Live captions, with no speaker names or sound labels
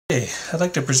Hey, I'd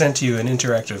like to present to you an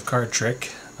interactive card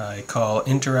trick I call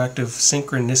interactive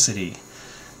synchronicity.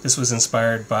 This was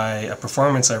inspired by a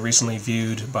performance I recently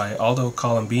viewed by Aldo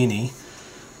Colombini.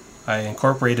 I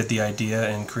incorporated the idea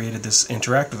and created this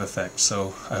interactive effect,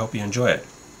 so I hope you enjoy it.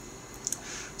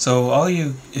 So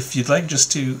if you'd like just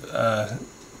to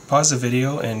pause the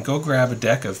video and go grab a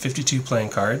deck of 52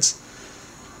 playing cards,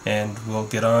 and we'll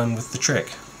get on with the trick.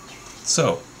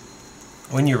 So,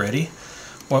 when you're ready,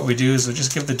 what we do is we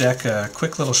just give the deck a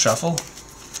quick little shuffle,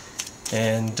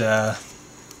 and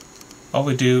all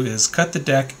we do is cut the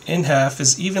deck in half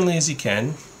as evenly as you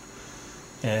can,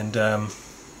 and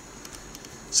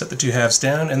set the two halves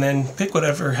down, and then pick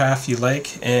whatever half you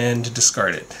like and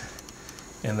discard it.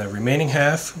 And the remaining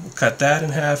half, we'll cut that in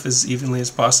half as evenly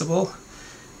as possible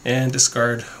and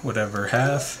discard whatever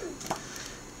half.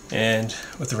 And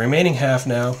with the remaining half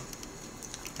now,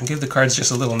 give the cards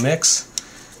just a little mix,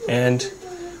 and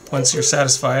once you're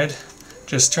satisfied,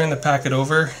 just turn the packet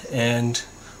over and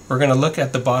we're going to look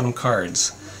at the bottom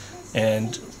cards.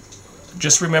 And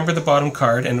just remember the bottom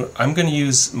card, and I'm going to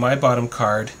use my bottom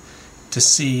card to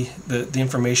see the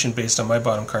information based on my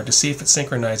bottom card to see if it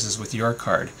synchronizes with your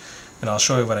card. And I'll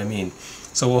show you what I mean.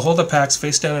 So we'll hold the packs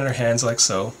face down in our hands like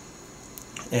so.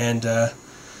 And the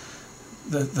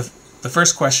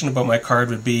first question about my card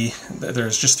would be,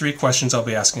 there's just three questions I'll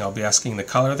be asking. I'll be asking the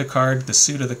color of the card, the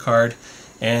suit of the card,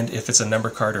 and if it's a number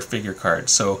card or figure card.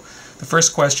 So the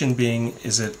first question being,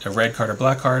 is it a red card or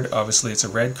black card? Obviously it's a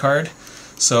red card.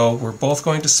 So we're both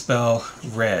going to spell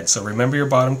red. So remember your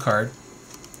bottom card,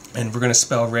 and we're going to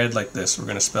spell red like this. We're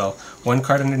going to spell one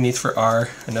card underneath for R,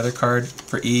 another card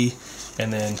for E,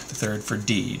 and then the third for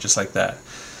D, just like that.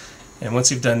 And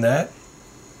once you've done that,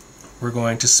 we're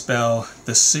going to spell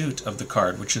the suit of the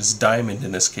card, which is diamond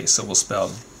in this case. So we'll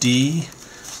spell D-I-A-M-O-N-D,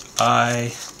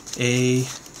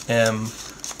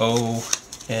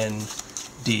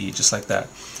 just like that.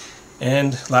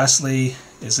 And lastly,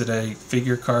 is it a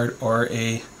figure card or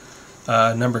a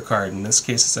number card? In this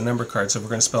case, it's a number card, so we're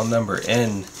going to spell number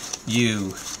N-U-M-B-E-R,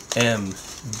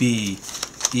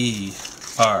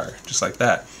 just like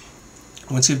that.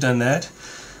 Once you've done that,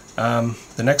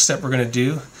 the next step we're going to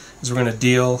do is we're going to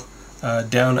deal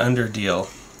down-under deal.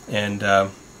 And I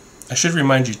should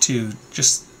remind you too,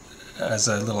 just as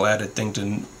a little added thing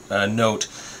to note,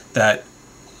 that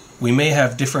we may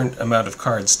have different amount of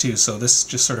cards too, so this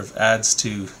just sort of adds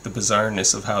to the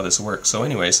bizarreness of how this works. So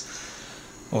anyways,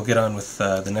 we'll get on with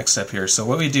the next step here. So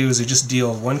what we do is we just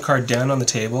deal one card down on the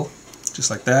table,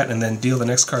 just like that, and then deal the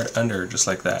next card under, just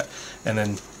like that. And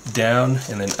then down,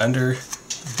 and then under,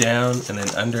 down, and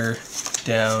then under,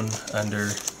 down,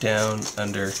 under, down,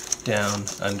 under, down,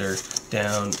 under,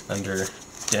 down, under,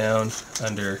 down,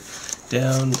 under,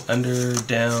 down, under,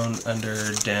 down,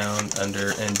 under, down,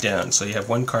 under, and down. So you have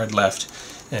one card left,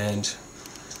 and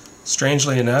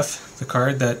strangely enough, the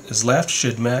card that is left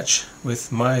should match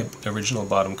with my original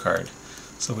bottom card.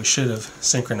 So we should have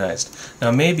synchronized.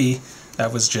 Now maybe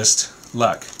that was just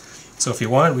luck. So if you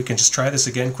want, we can just try this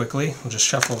again quickly. We'll just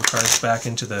shuffle the cards back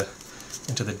into the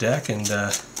deck and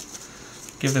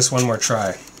give this one more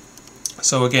try.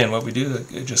 So again, what we do,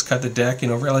 just cut the deck,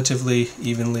 relatively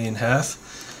evenly in half,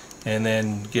 and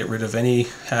then get rid of any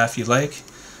half you like.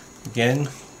 Again,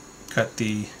 cut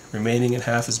the remaining in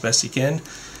half as best you can.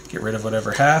 Get rid of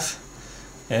whatever half,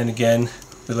 and again,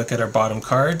 we look at our bottom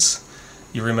cards.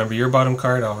 You remember your bottom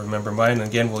card, I'll remember mine, and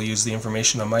again, we'll use the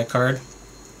information on my card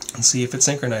and see if it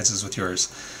synchronizes with yours.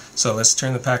 So let's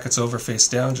turn the packets over face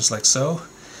down, just like so.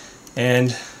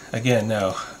 And again,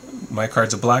 now, my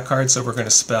card's a black card, so we're going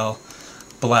to spell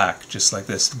black, just like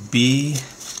this. B-L-A-C-K.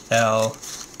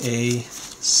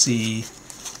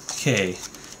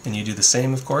 And you do the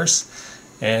same, of course.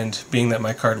 And being that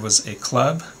my card was a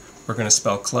club, we're going to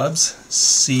spell clubs.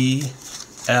 C-L-U-B-S,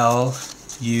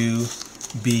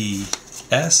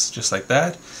 just like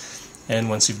that. And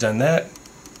once you've done that,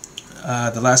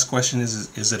 the last question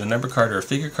is it a number card or a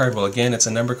figure card? Well, again, it's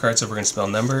a number card, so we're going to spell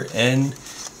number, N-U-M-B-E-R,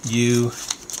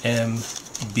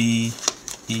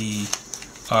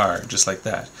 just like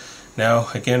that. Now,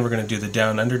 again, we're going to do the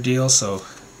down-under deal, so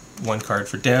one card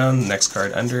for down, next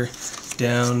card under,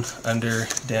 down, under,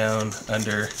 down,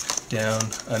 under, down,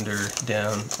 under,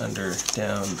 down, under,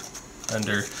 down,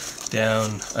 under,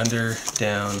 down, under,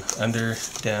 down, under,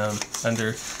 down,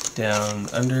 under, down,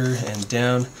 under, and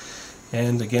down.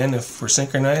 And again, if we're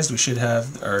synchronized, we should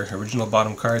have our original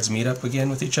bottom cards meet up again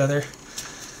with each other.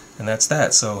 And that's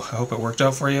that. So I hope it worked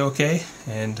out for you okay,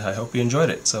 and I hope you enjoyed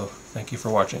it. So thank you for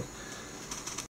watching.